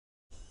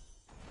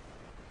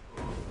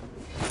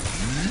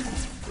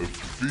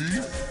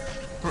thief?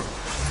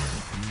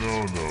 No.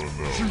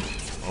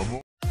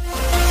 I'm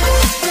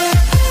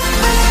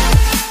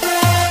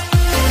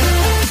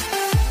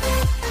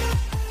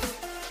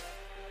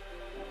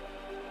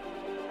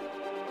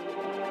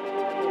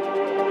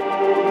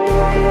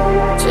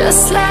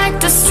Just like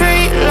the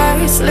street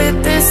lights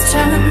lit this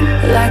town,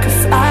 like a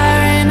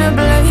fire in a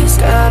blaze,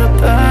 gotta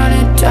burn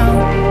it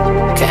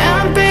down.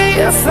 Can't be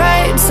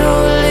afraid to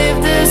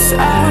leave this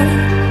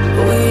out.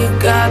 We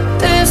got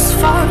this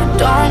far,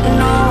 don't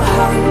know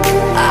how.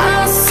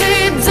 I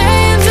see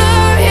danger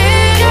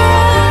in your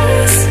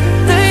eyes.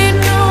 They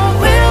know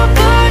we'll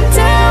burn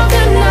down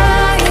the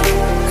night.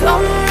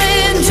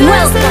 Coming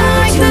just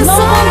like the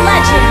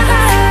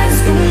sunrise.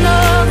 You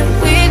know that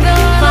we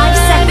gonna 5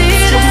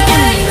 seconds till the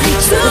enemy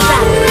reaches the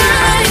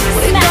battery.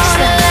 Smash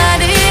them.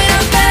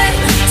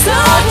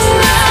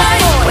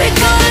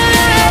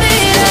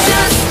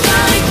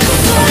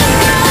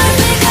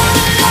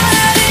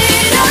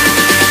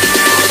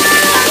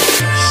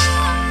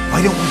 Why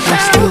don't we go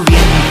steal the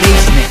enemy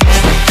base next?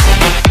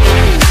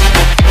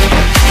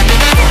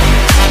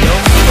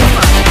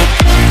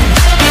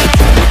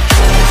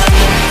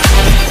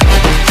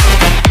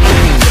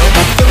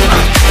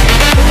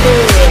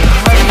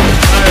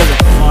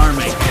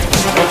 Farming.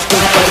 Let's go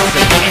fight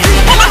the enemy.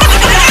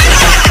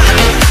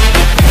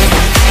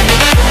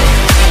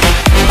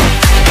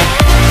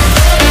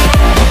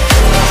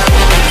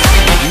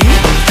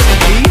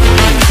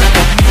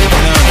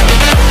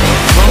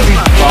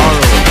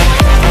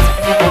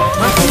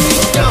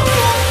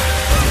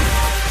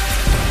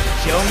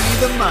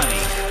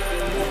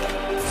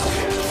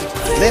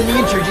 Let me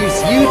introduce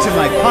you to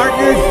my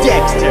partner,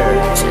 Dexter.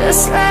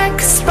 Just like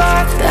a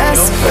spark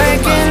that's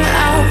breaking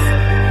out.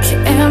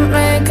 Can't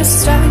make a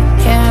stop,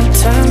 can't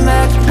turn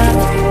back now.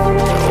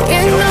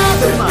 You know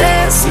that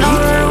there's no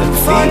room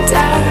for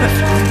doubt.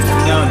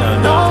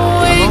 No,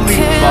 we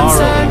can't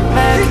turn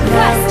back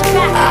now.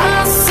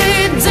 I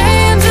see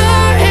danger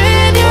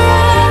in your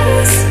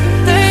eyes.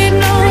 They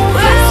know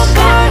we'll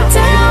burn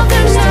down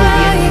the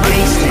night.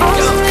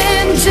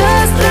 Coming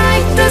just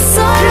like the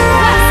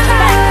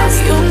sunrise.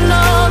 You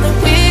know that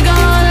we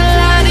gonna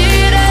light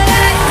it up.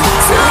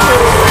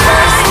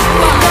 Tonight,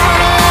 we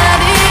gonna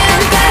light it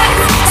up.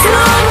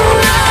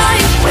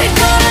 Tonight, we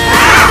gonna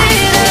light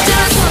it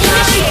up. Just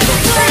like the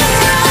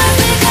sunrise,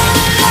 we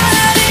gonna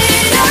light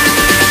it up.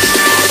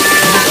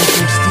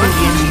 Go steal the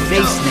enemy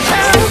base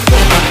next.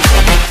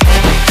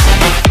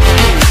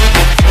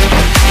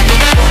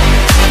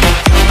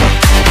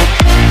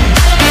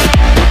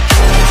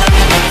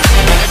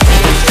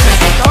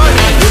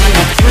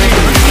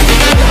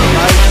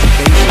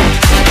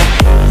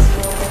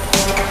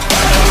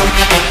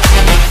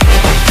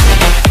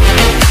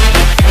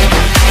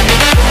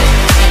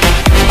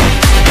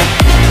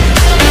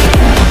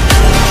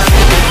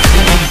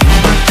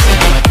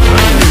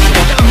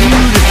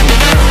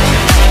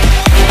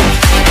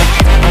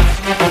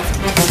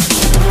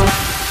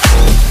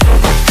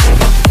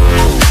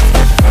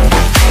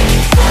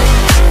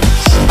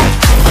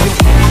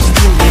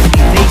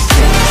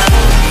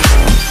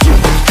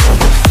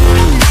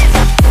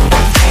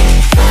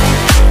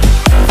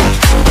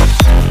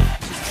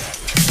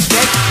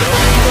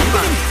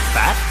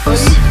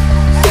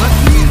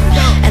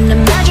 And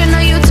imagine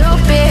a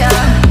utopia.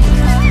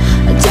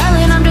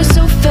 Darling, I'm just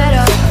so fed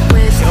up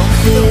with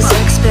these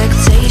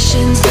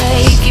expectations.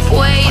 They keep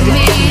weighing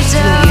me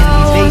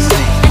down.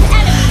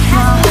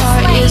 My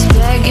heart is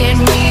begging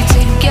me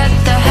to get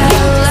the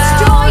hell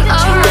out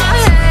of my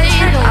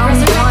head. I'm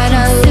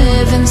gonna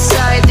live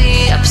inside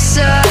the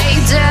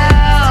upside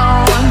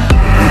down.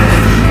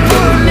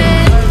 For a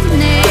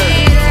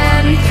minute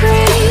and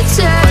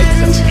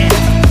pretend,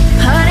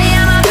 honey,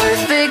 I'm a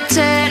perfect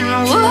 10.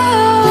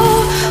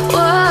 Whoa,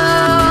 whoa,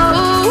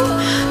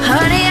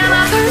 honey, I'm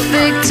a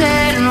perfect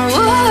 10.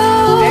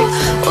 Whoa,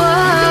 whoa.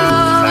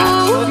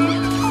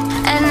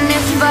 And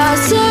if I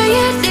say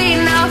it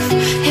enough,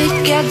 it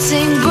gets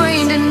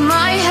ingrained in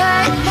my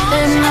head,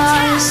 and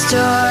I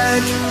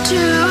start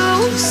to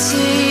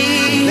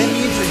see. Let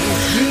me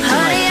introduce you to my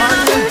Honey, I'm a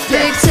partner, perfect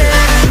Dexter.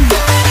 10.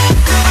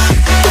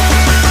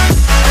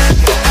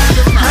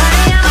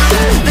 Honey, I'm a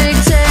perfect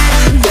 10. Whoa.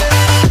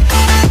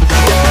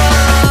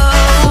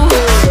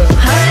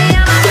 Honey,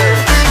 I'm a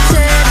perfect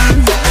 10.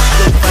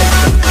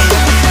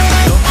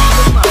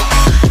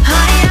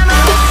 Honey, I'm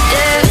a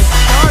yeah.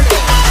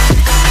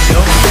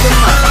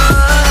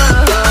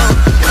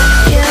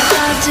 Yeah,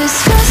 I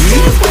discussed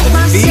it with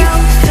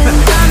myself, and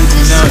I'm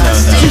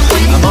disgusted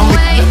with the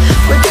way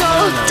we're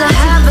told to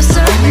have a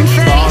certain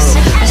face,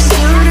 a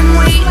certain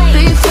weight,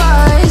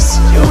 because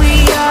we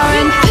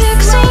aren't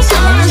pixels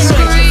on a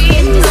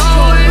screen. No,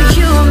 we're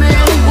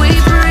human, we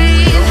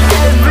breathe.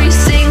 Every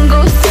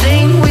single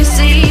thing we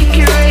see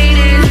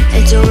curated,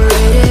 it's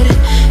overrated.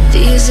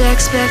 These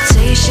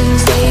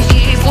expectations, they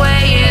keep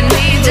weighing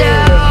me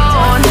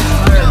down.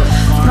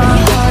 My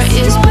heart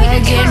is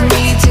begging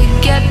me to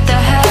get the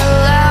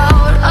hell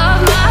out of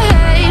my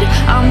head.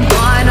 I'm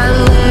gonna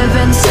live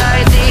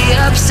inside the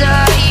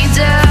upside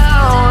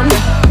down.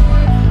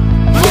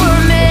 For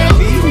a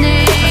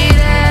minute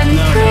and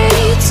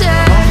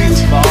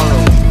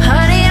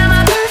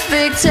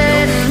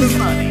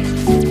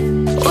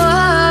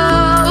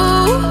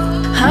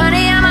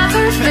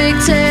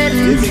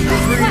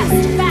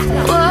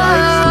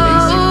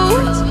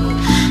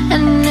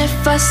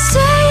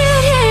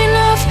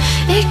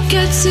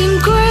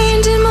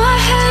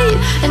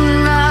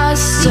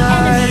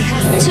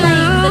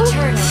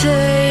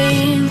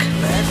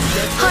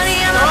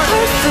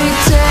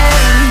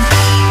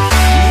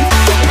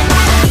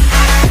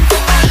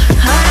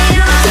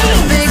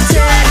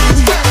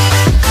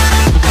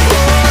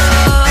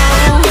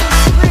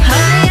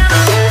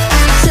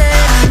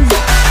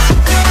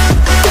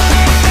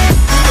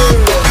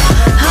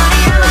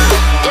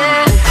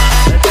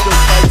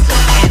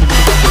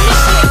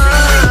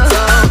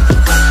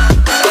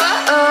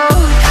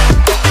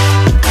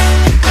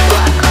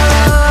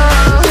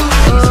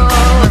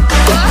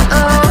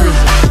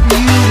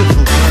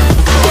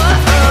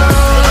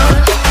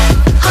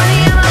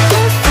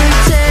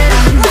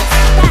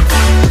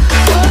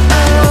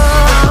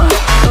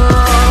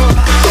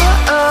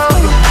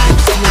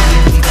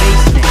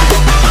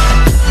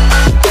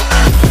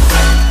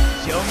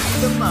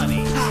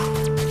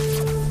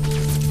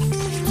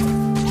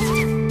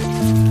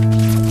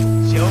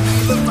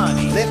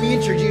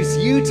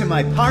you to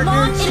my partner,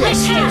 Launch Dick.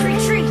 initiate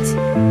retreat.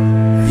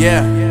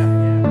 Yeah.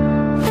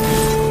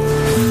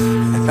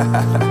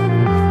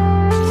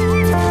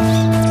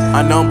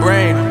 Unknown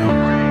brain.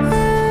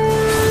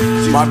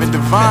 Marvin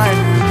Divine.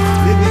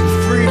 Living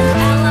free.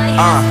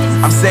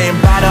 I'm saying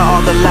bye to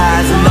all the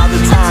lies and all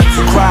the times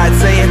you cried,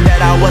 saying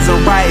that I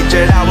wasn't right,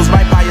 yet I was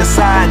right by your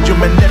side. You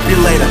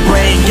manipulator,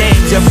 playing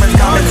games, your friends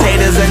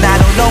commentators, and I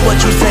don't know what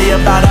you say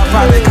about our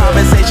private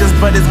conversations,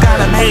 but it's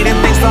got them hating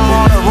thanks to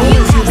all the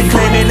rumors you be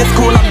claiming. It's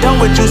cool, I'm done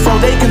with you, so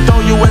they can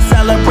throw you a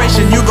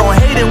celebration. You gon'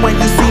 hate it when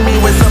you see me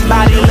with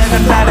somebody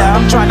living better.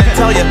 I'm trying to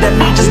tell you that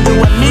me just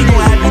doing me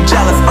gon' have you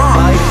jealous.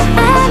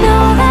 I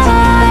know that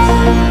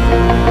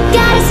I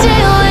gotta stay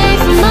away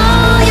from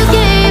all your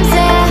games.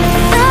 Yeah,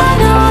 I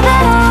know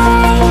that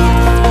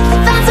I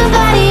found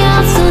somebody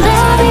else to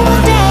love me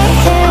one day.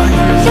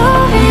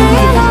 You'll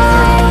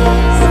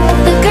realize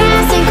the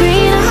grass ain't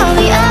greener on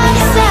the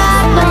other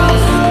side. No,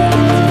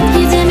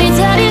 you did me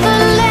dirty for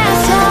the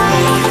last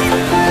time,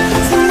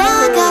 so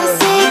now I gotta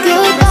say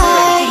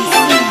goodbye.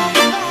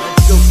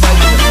 Go fight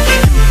the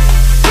enemy.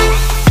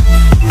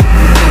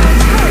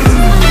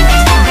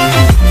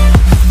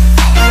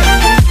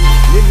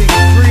 Living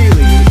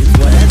freely is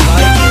what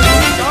advises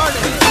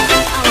started.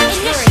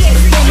 Initiate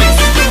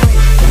destroyed.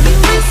 You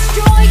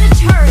destroy the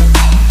turret.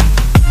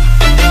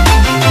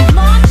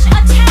 Launch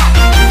attack.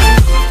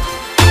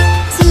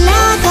 So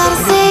now I gotta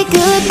say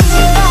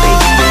goodbye.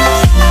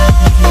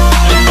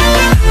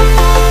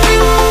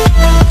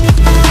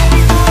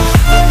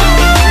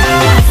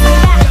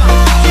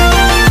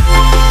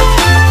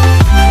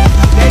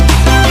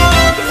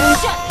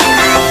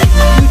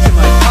 You to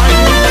my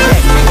partner,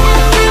 Dick.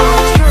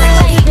 Turret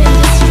has been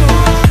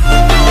destroyed.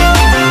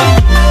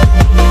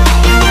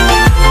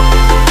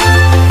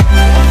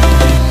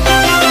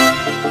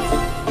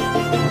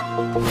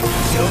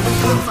 Show me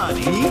the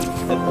money.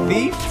 The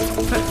thief?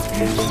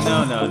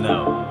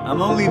 No.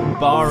 I'm only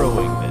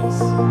borrowing this.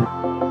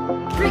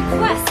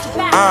 Request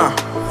back.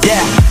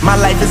 Yeah, my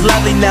life is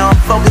lovely now,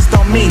 I'm focused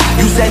on me.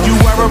 You said you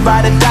were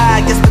about to die,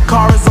 I guess the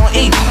car is on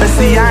E. But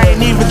see, I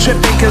ain't even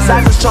tripping, cause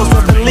I just chose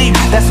to believe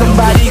that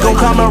somebody gon'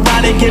 come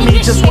around and give me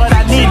just what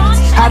I need.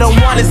 I don't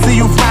wanna see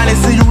you frowning,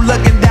 see you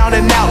looking down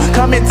and out,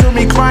 coming to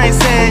me crying,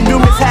 saying you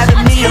miss having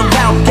me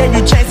around. Gave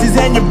you chances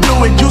and you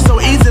blew it, you so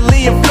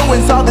easily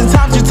influenced. All the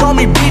times you told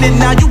me beat it,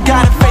 now you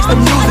gotta face the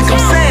music.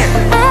 I'm saying